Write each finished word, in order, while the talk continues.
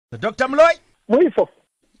Dr Moloi Moifo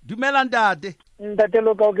dumela ntate ntate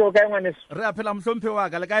lo ka o ka ngwaneso re a phela mhlomphe wa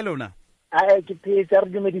ka le kae lona ke phetse re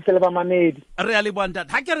dumedise le ba mamedi re a le bua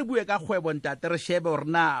ntate ha ke re bue ka kgwebo ntate re shebe hore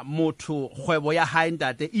na motho kgwebo ya hae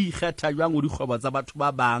ntate e ikgetha jwang o dikgwebo tsa batho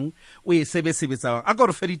ba bang o e sebetsa a ka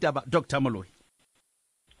re fedita Dr Moloi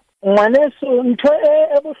ngwaneso ntho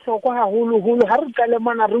e bohlokwa haholo ha re qale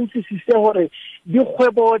mona re utlwisise hore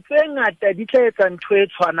dikgwebo tse ngata di tla etsa ntho e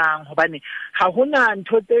tshwanang hobane ha hona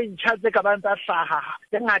ntho tse ntjha tse ka bang tsa hlaha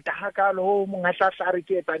tse ngata hakalo ho monga hlahla re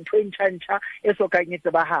ke etsa ntho e ntjha e sokang e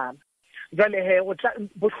tsebahala jwale he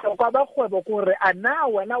bohlokwa ba kgwebo ke hore ana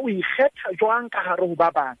wena o ikgetha jwang ka hare ho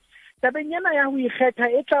ba bang tabeng ena ya ho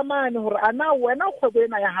ikgetha e tlamane hore ana wena kgwebo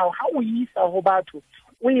ena ya hao ha o isa ho batho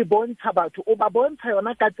o e bontsha batho o ba bontsha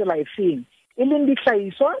yona ka tsela efeng e leng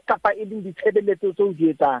dihlahiswa kapa e leng ditshebeletso tseo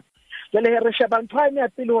di etsang jwale re sheba ntho ya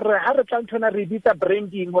pele hore ha re tla nthona re bitsa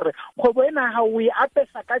branding hore kgwebo ena ha o e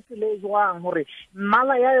apesa ka tsela e jwang hore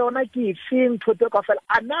mmala ya yona ke efeng ntho tse kaofela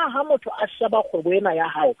ana ha motho a sheba kgwebo ena ya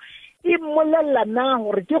hao e mmolella na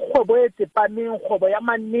hore ke kgwebo e tsepameng kgwebo ya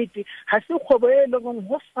mannete ha se kgwebo e leng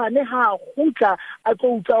ho fane ha khutla a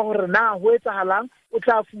tlo utlwa hore na ho etsahalang o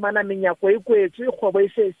tla fumana menyako e kwetswe kgwebo e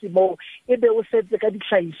se mo ebe o setse ka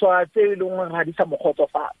dihlahiswa tse leng hore ha di sa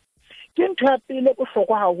mokgotsofatsa ke ntho ya pele go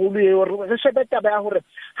hlokwa haholo e hore re shebe taba ya hore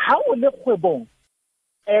ha o le kgwebong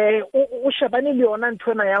o shebane le yona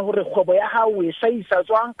nthona ya hore kgwebo ya hao e hlahisa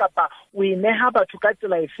jwang kapa o ineha batho ka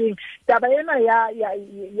tsela efeng taba ena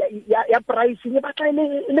ya pricing e batla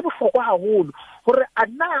le bohlokwa haholo hore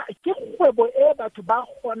ana ke kgwebo e batho ba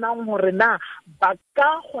kgonang hore na ba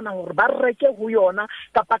ka kgona hore ba reke ho yona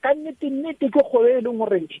kapa ka nnete ke kgwebo e leng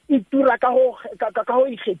hore e tura ka ho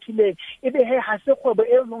ikgethileng ebe he ha se kgwebo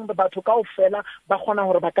e leng hore batho kaofela ba kgona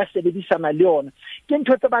hore ba ka sebedisana le yona ke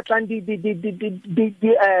ntho tse batlang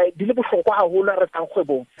di le bohlokwa haholo re tlang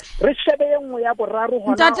kgwebong re shebe e nngwe ya boraro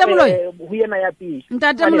hona ho yena ya pele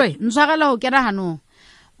ntate Moloi ntshwarela ho kena hanong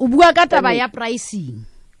o bua ka taba ya pricing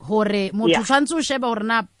hore motho tshwantse o shebe hore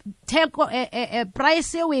na theko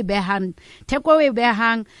price e o e behang theko e o e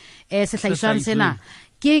behang sehlahiswang sena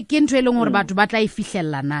ke ntho e leng hore batho ba tla e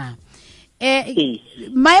fihlella na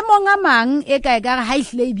maemong a mang e ka ha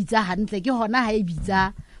ihle e bitsa hantle ke hona ha e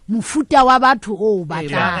bitsa mofuta wa batho o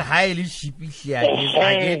batla ha ile shipihla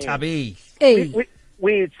ke thabeng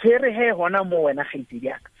we tsere he hona mo wena kgaitsedi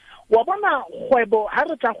yaka wa bona kgwebo ha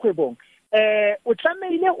re tla kgwebong o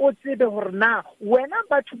tlameile o tsebe hore na wena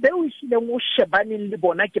batho be o ihlileng o shebaneng le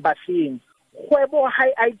bona ke ba feng kgwebo ha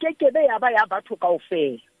e kekebe ya ba ya batho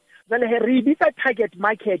kaofela jwale he re bitsa target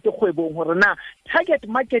market kgwebong hore na target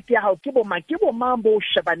market ya hao ke bo mang bo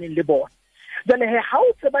shebaneng le bona jwale he ha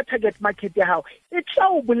o tseba target market ya hao e tla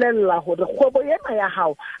o bolella hore kgwebo ena ya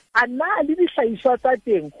hao ana le dihlahiswa tsa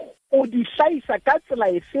teng o di hlahisa ka tsela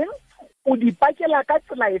efeng o di pakela ka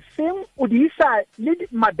tsela efeng o di isa le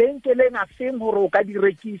mabenkeleng a feng hore o ka di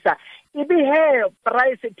rekisa ebe he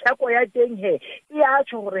price theko ya teng he e a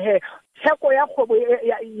tsho hore he theko ya kgwebo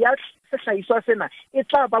ya sehlahiswa sena e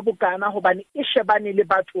tla ba bokana hobane e shebane le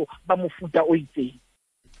batho ba mofuta o itseng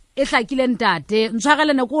e hlakile ntate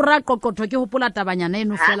ntshwarelene ko ra qoqotho ke hopola tabanyana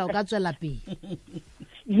eno fela o ka tswela pele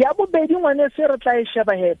ya bobedi ngwane se re tla e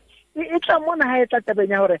sheba he e tla mona ha e tla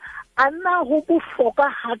tabenya hore ana ho bohloka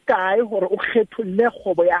ha kae hore o kgetholle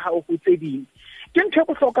kgobo ya hao ho tse ding ke ntho e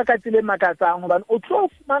bohloka ka tsile makatsang hobane o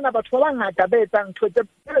tlo fumana batho ba bangata ba etsang ntho tse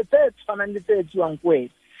tshwanang le tse etsiwang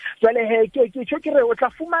kwena jwale he ke re o tla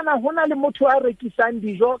fumana hona le motho a rekisang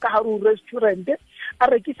dijo ka hare ho restaurant a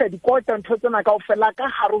rekisa dikota ntho tsena kaofela ka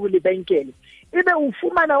hare ho lebenkele ebe o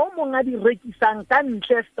fumana o mong a di rekisang ka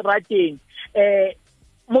ntle strateng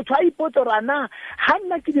motho a ipotsa rana ha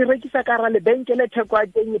nna ke di rekisa ka ra lebenkele theko ya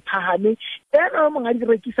teng e phahame ena o mong a di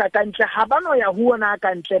rekisa ka ntle ha bano ya ho ona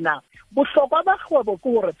ka ntle na bohlokwa ba kgwebo ke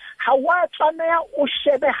hore ha wa tlameha o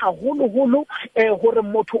shebe haholo hore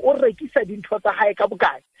motho o rekisa dintho tsa hae ka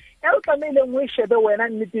bokae o tlameile o shebe wena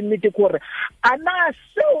nnete ke hore ana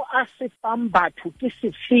seo a se fang batho ke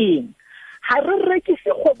sefeng ha re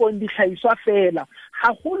rekise kgwebong dihlahiswa fela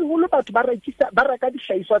haholo batho ba reka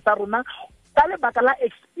dihlahiswa tsa rona ka lebaka la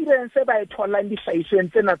experience ba e tholang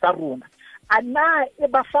dihlahisweng tsena tsa rona ana e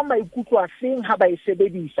ba fa maikutlo a feng ha ba e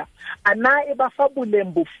sebedisa ana e ba fa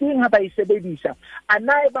boleng bofeng ha ba e sebedisa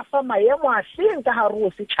ana e ba fa maemo a feng ka hare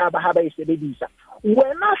ho setjhaba ha ba e sebedisa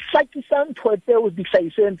wena hlakisa ntho tseo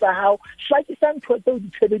dihlahisweng tsa hao hlakisa ntho tseo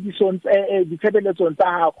ditshebeletsong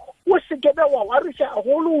tsa hao o se kebe wa warisha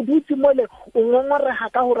haholo o dutse mole o ngongoreha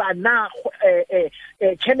ka hore ana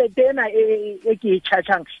tjhelete ena e ke e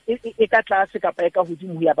chargeang e ka tlase kapa e ka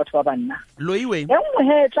hodimo ya batho ba banna Loiwe engwe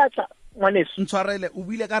he tlatla ngwaneso ntshwarele o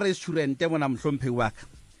buile ka restaurant mona mhlomphe wa ka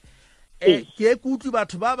ke kutlu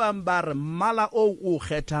batho ba bang ba re mmala o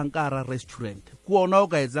kgethang ka ra restaurant ke ona o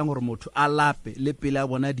ka etsang gore motho a lape le pele a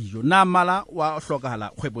bona dijo na mmala wa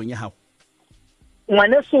hlokahala kgwebong ya hao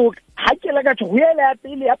ngwaneso ha ke la ka go yela ya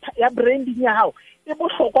pele ya branding ya hao e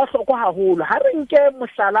bohlokwa haholo ha re nke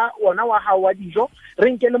mosala ona wa hao wa dijo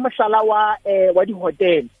re nke le mosala wa di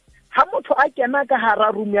hotel ha motho a kena ka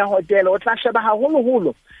hara room ya hotel o tla sheba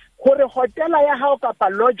haholo gore hotela ya hao kapa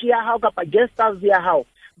lodge ya hao kapa guest house ya hao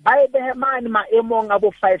ba e behe mane maemong a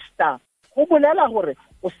bo 5 star go bolela gore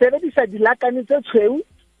o sebedisa dilakane tse tshweu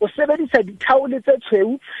o sebedisa dithaole tse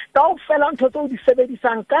tshweu ka o fela ntho tse o di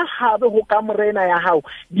sebedisang ka habe ho ka morena ya hao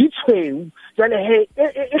di tshweu jale he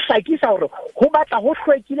e hlakisa hore ho batla ho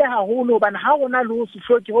hlwekile haholo hobane ha hona le ho se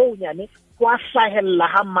hloke ho nyane ho a hlahella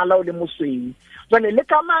ha mmala o le mosweu jale le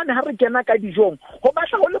kamane ha re kena ka dijong ho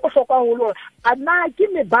batla ho le bohlokwa haholo ana ke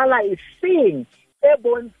mebala e feng e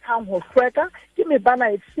bontshang ho hlweka ke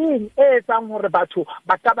mebala e feng e etsang hore batho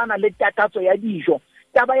ba ka bana le takatso ya dijo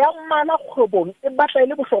taba ya mmala kgwebong e batla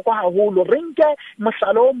ile bohlokwa haholo re nke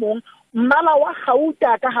mohlala o mong mmala wa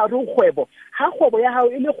gauta ka hare ho kgwebo ha kgwebo ya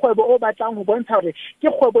hao ile kgwebo o batlang ho bontsha hore ke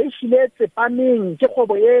kgwebo e hlile tsepameng ke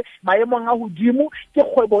kgwebo e maemong a hodimo ke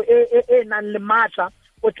kgwebo e nang le matla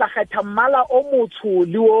o tla kgetha mmala o motsho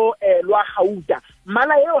le o lwa gauta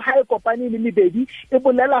mmala eo ha e kopane le mebedi e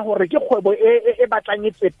bolela hore ke kgwebo e batlang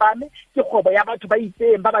e tsepame ke kgwebo ya batho ba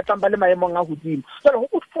itseng ba batlang ba le maemong a hodimo jwale ho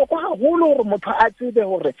bohlokwa haholo hore motho a tsebe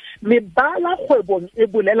hore mebala kgwebong e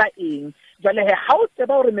bolela eng jwale ha o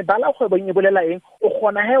tseba hore mebala kgwebong e bolela eng o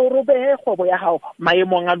kgona he o robehe kgwebo ya hao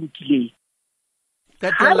maemong a lokileng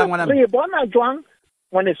re bona jwang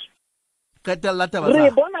ngwaneso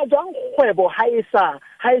re bona jwang kgwebo ha e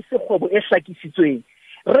se kgwebo e hlakisitsweng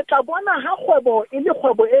re tla bona ha kgwebo e le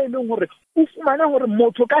kgwebo e leng hore o fumane hore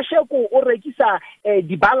motho ka sheko o rekisa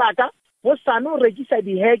dibalaka ho sane o rekisa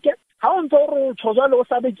diheke ha o ntse o tshozwa o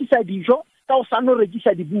sa rekisa dijo ka o sane o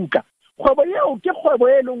rekisa dibuka kgwebo eo ke kgwebo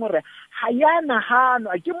e leng hore ha yana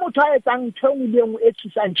hanwa ke motho a etsang ntho e nngwe le nngwe e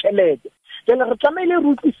tlisang tjhelete jale re tlamehile re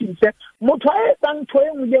utlwisise motho a etsang ntho e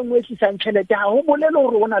nngwe le nngwe e tlisang tjhelete ha ho bolele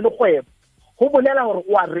hore o na le kgwebo ho bolela hore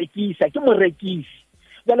o a rekisa ke morekisi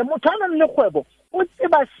jale motho a nang le kgwebo o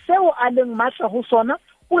tseba seo a leng matla ho sona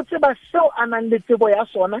o tseba seo a nang le tsebo ya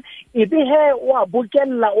sona ebe he o a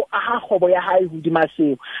bokella o aha kgwebo ya hae hodima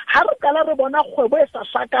seo ha re kala re bona kgwebo e sa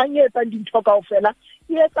hlakanye etsang dintho kaofela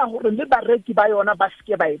e etsa hore le bareki ba yona ba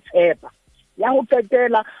seke ba etshepa ya ho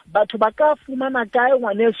qetela batho ba ka fumana kae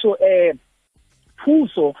ngwaneso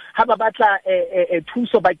thuso ha ba batla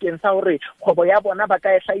thuso bakeng sa hore kgwebo ya bona ba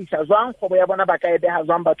ka e hlahisa jwang kgwebo ya bona ba ka e beha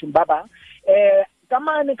jwang bathong ba bang ka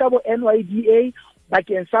mane ka bo NYDA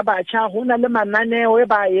bakeng sa batjha hona le mananeo e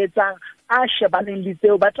ba etsang a shebaneng le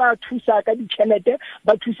tseo ba tla thusa ka ditjhelete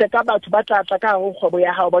ba thusa ka batho ba tla tla ka ho kgwebo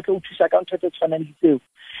ya hao ba tla o thusa ka ntho tse tshwanang le tseo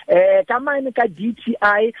ka mane ka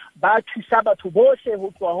DTI ba thusa batho bohle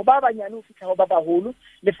ho tloha ho ba banyane ho fihla ho ba baholo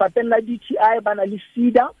lefapheng la DTI ba na le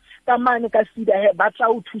SIDA ka mane ka SIDA ba tla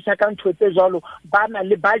o thusa ka ntho tse jwalo ba na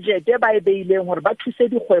le budget e ba e beileng hore ba thuse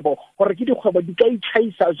dikgwebo hore ke dikgwebo di ka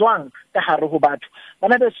itlhaisa jwang ka hare ho batho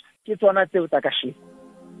bana beso ke tsona tseo tsa kasheno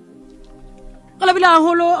Kolabila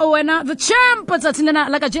holo wena the champ tsatsing lena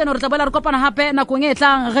la ka jeno re tla boela re kopana hape nakong e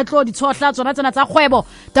tlang re tlo di tshohla tsona tsena tsa kgwebo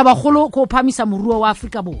taba kgolo go phamisa moruo wa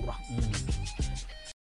Afrika Borwa